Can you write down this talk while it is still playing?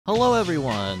Hello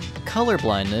everyone! Color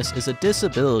blindness is a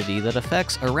disability that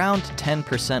affects around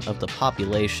 10% of the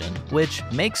population, which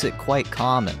makes it quite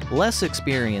common. Less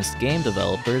experienced game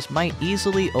developers might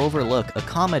easily overlook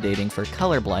accommodating for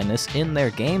color blindness in their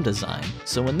game design.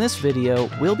 So in this video,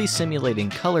 we'll be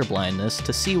simulating color blindness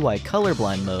to see why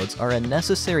colorblind modes are a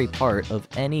necessary part of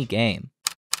any game.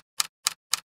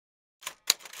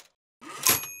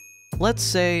 Let's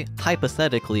say,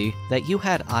 hypothetically, that you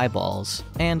had eyeballs,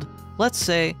 and let's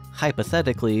say,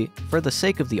 hypothetically, for the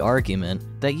sake of the argument,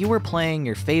 that you were playing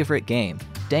your favorite game,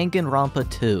 Danganronpa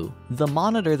 2. The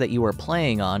monitor that you are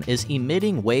playing on is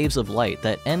emitting waves of light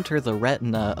that enter the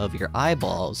retina of your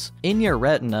eyeballs. In your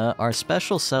retina are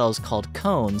special cells called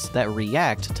cones that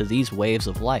react to these waves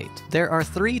of light. There are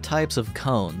three types of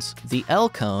cones. The L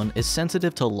cone is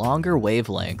sensitive to longer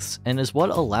wavelengths and is what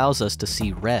allows us to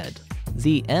see red.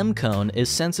 The M cone is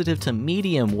sensitive to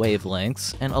medium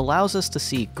wavelengths and allows us to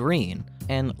see green.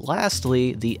 And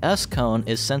lastly, the S cone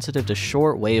is sensitive to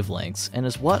short wavelengths and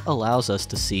is what allows us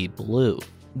to see blue.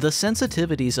 The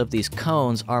sensitivities of these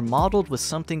cones are modeled with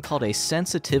something called a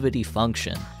sensitivity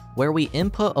function, where we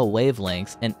input a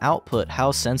wavelength and output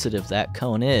how sensitive that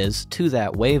cone is to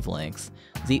that wavelength.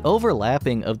 The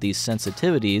overlapping of these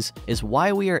sensitivities is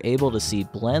why we are able to see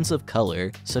blends of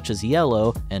color, such as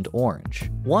yellow and orange.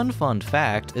 One fun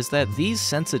fact is that these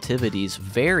sensitivities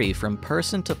vary from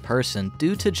person to person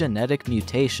due to genetic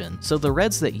mutation, so the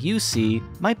reds that you see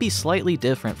might be slightly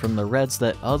different from the reds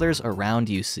that others around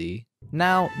you see.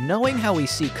 Now, knowing how we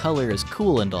see color is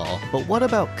cool and all, but what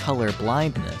about color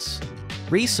blindness?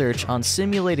 Research on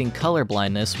simulating color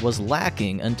blindness was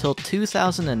lacking until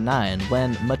 2009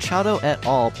 when Machado et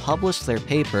al. Published their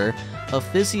paper, A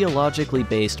Physiologically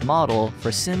Based Model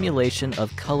for Simulation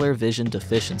of Color Vision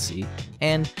Deficiency,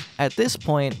 and at this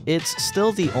point, it's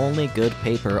still the only good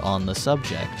paper on the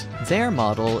subject. Their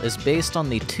model is based on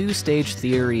the two-stage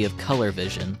theory of color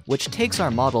vision, which takes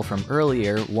our model from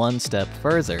earlier one step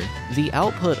further. The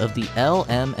output of the L,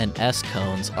 M, and S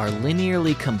cones are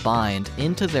linearly combined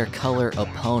into their color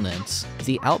opponents.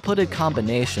 The outputted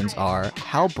combinations are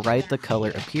how bright the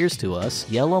color appears to us,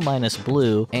 yellow minus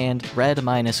blue, and red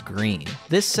minus green.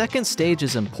 This second stage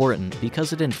is important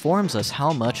because it informs us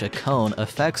how much a cone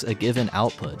affects a given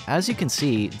output. As you can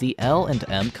see, the L and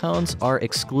M cones are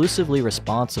exclusively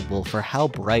responsible for how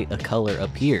bright a color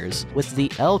appears, with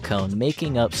the L cone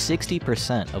making up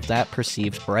 60% of that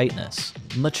perceived brightness.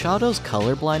 Machado's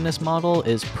color blindness model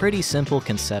is pretty simple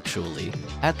conceptually.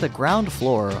 At the ground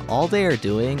floor, all they are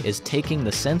doing is taking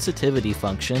the sensitivity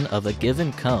function of a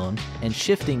given cone and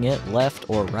shifting it left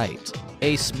or right.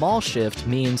 A small shift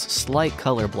means slight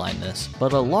color blindness,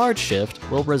 but a large shift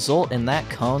will result in that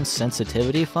cone's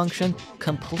sensitivity function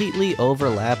completely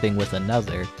overlapping with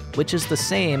another, which is the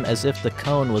same as if the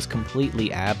cone was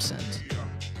completely absent.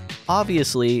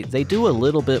 Obviously, they do a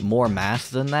little bit more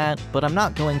math than that, but I'm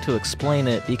not going to explain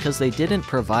it because they didn't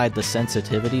provide the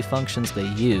sensitivity functions they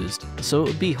used, so it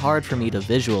would be hard for me to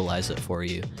visualize it for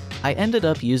you. I ended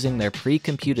up using their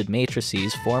pre-computed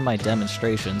matrices for my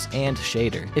demonstrations and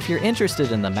shader. If you're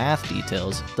interested in the math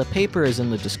details, the paper is in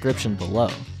the description below.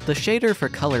 The shader for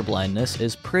color blindness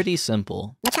is pretty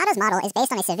simple. Machado's model is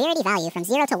based on a severity value from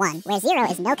 0 to 1, where 0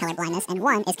 is no color blindness and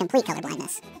 1 is complete color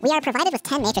blindness. We are provided with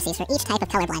 10 matrices for each type of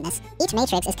color blindness. Each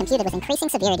matrix is computed with increasing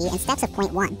severity in steps of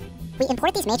 0.1. We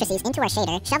import these matrices into our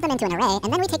shader, shove them into an array,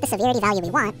 and then we take the severity value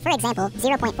we want, for example,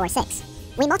 0.46.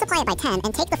 We multiply it by 10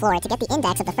 and take the floor to get the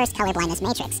index of the first color blindness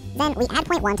matrix. Then we add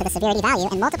 0.1 to the severity value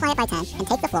and multiply it by 10 and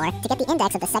take the floor to get the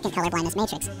index of the second color blindness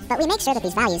matrix. But we make sure that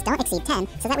these values don't exceed 10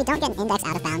 so that we don't get an index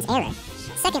out of bounds error.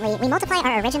 Secondly, we multiply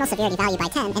our original severity value by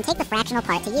 10 and take the fractional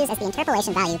part to use as the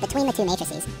interpolation value between the two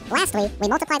matrices. Lastly, we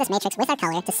multiply this matrix with our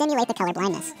color to simulate the color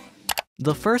blindness.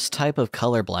 The first type of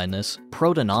color blindness,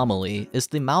 protanomaly, is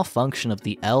the malfunction of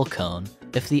the L cone.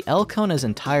 If the L cone is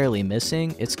entirely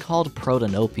missing, it's called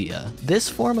protanopia. This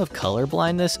form of color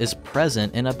blindness is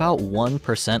present in about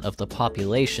 1% of the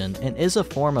population and is a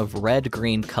form of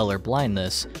red-green color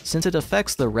blindness since it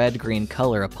affects the red-green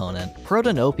color opponent.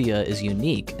 Protanopia is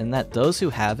unique in that those who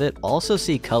have it also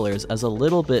see colors as a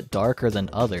little bit darker than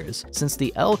others, since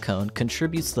the L cone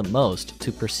contributes the most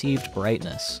to perceived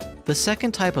brightness. The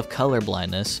second type of color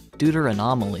blindness,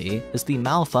 deuteranomaly, is the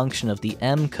malfunction of the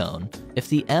M cone. If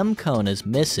the M cone is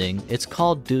missing, it's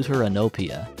called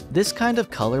deuteranopia. This kind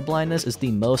of color blindness is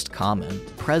the most common,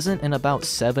 present in about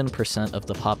 7% of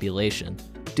the population.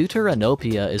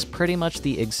 Deuteranopia is pretty much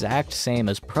the exact same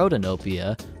as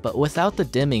protanopia, but without the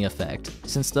dimming effect,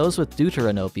 since those with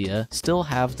deuteranopia still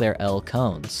have their L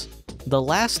cones. The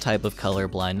last type of color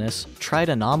blindness,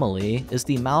 tridanomaly, is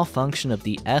the malfunction of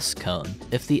the S-cone.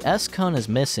 If the S-cone is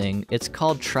missing, it's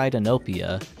called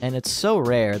tridanopia, and it's so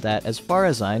rare that, as far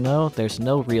as I know, there's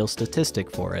no real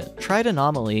statistic for it.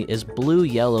 Tridanomaly is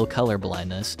blue-yellow color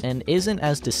blindness, and isn't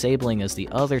as disabling as the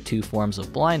other two forms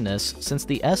of blindness, since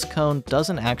the S-cone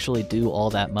doesn't actually do all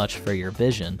that much for your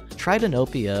vision.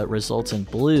 Tridanopia results in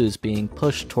blues being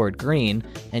pushed toward green,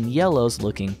 and yellows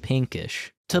looking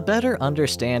pinkish. To better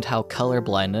understand how color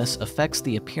blindness affects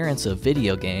the appearance of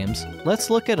video games, let's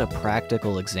look at a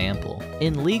practical example.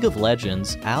 In League of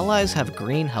Legends, allies have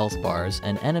green health bars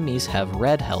and enemies have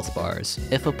red health bars.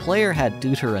 If a player had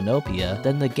deuteranopia,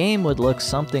 then the game would look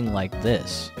something like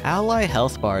this. Ally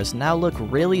health bars now look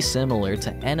really similar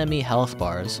to enemy health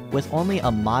bars, with only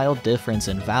a mild difference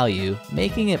in value,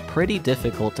 making it pretty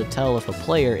difficult to tell if a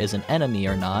player is an enemy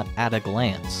or not at a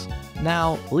glance.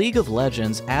 Now, League of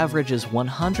Legends averages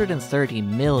 130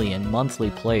 million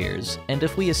monthly players, and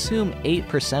if we assume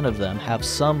 8% of them have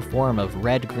some form of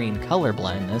red-green color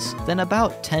blindness, then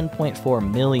about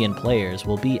 10.4 million players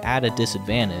will be at a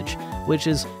disadvantage, which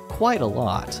is quite a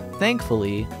lot.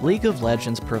 Thankfully, League of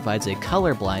Legends provides a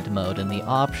colorblind mode in the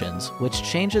options, which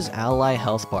changes ally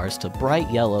health bars to bright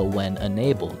yellow when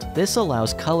enabled. This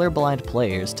allows colorblind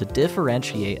players to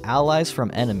differentiate allies from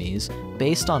enemies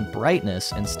based on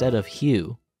brightness instead of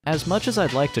hue. As much as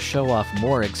I'd like to show off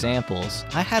more examples,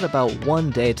 I had about one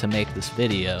day to make this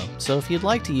video, so if you'd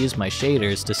like to use my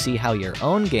shaders to see how your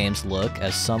own games look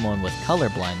as someone with color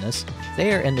blindness,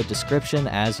 they are in the description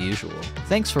as usual.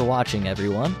 Thanks for watching,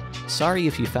 everyone. Sorry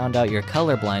if you found out you're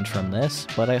colorblind from this,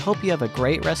 but I hope you have a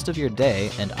great rest of your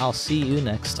day, and I'll see you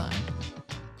next time.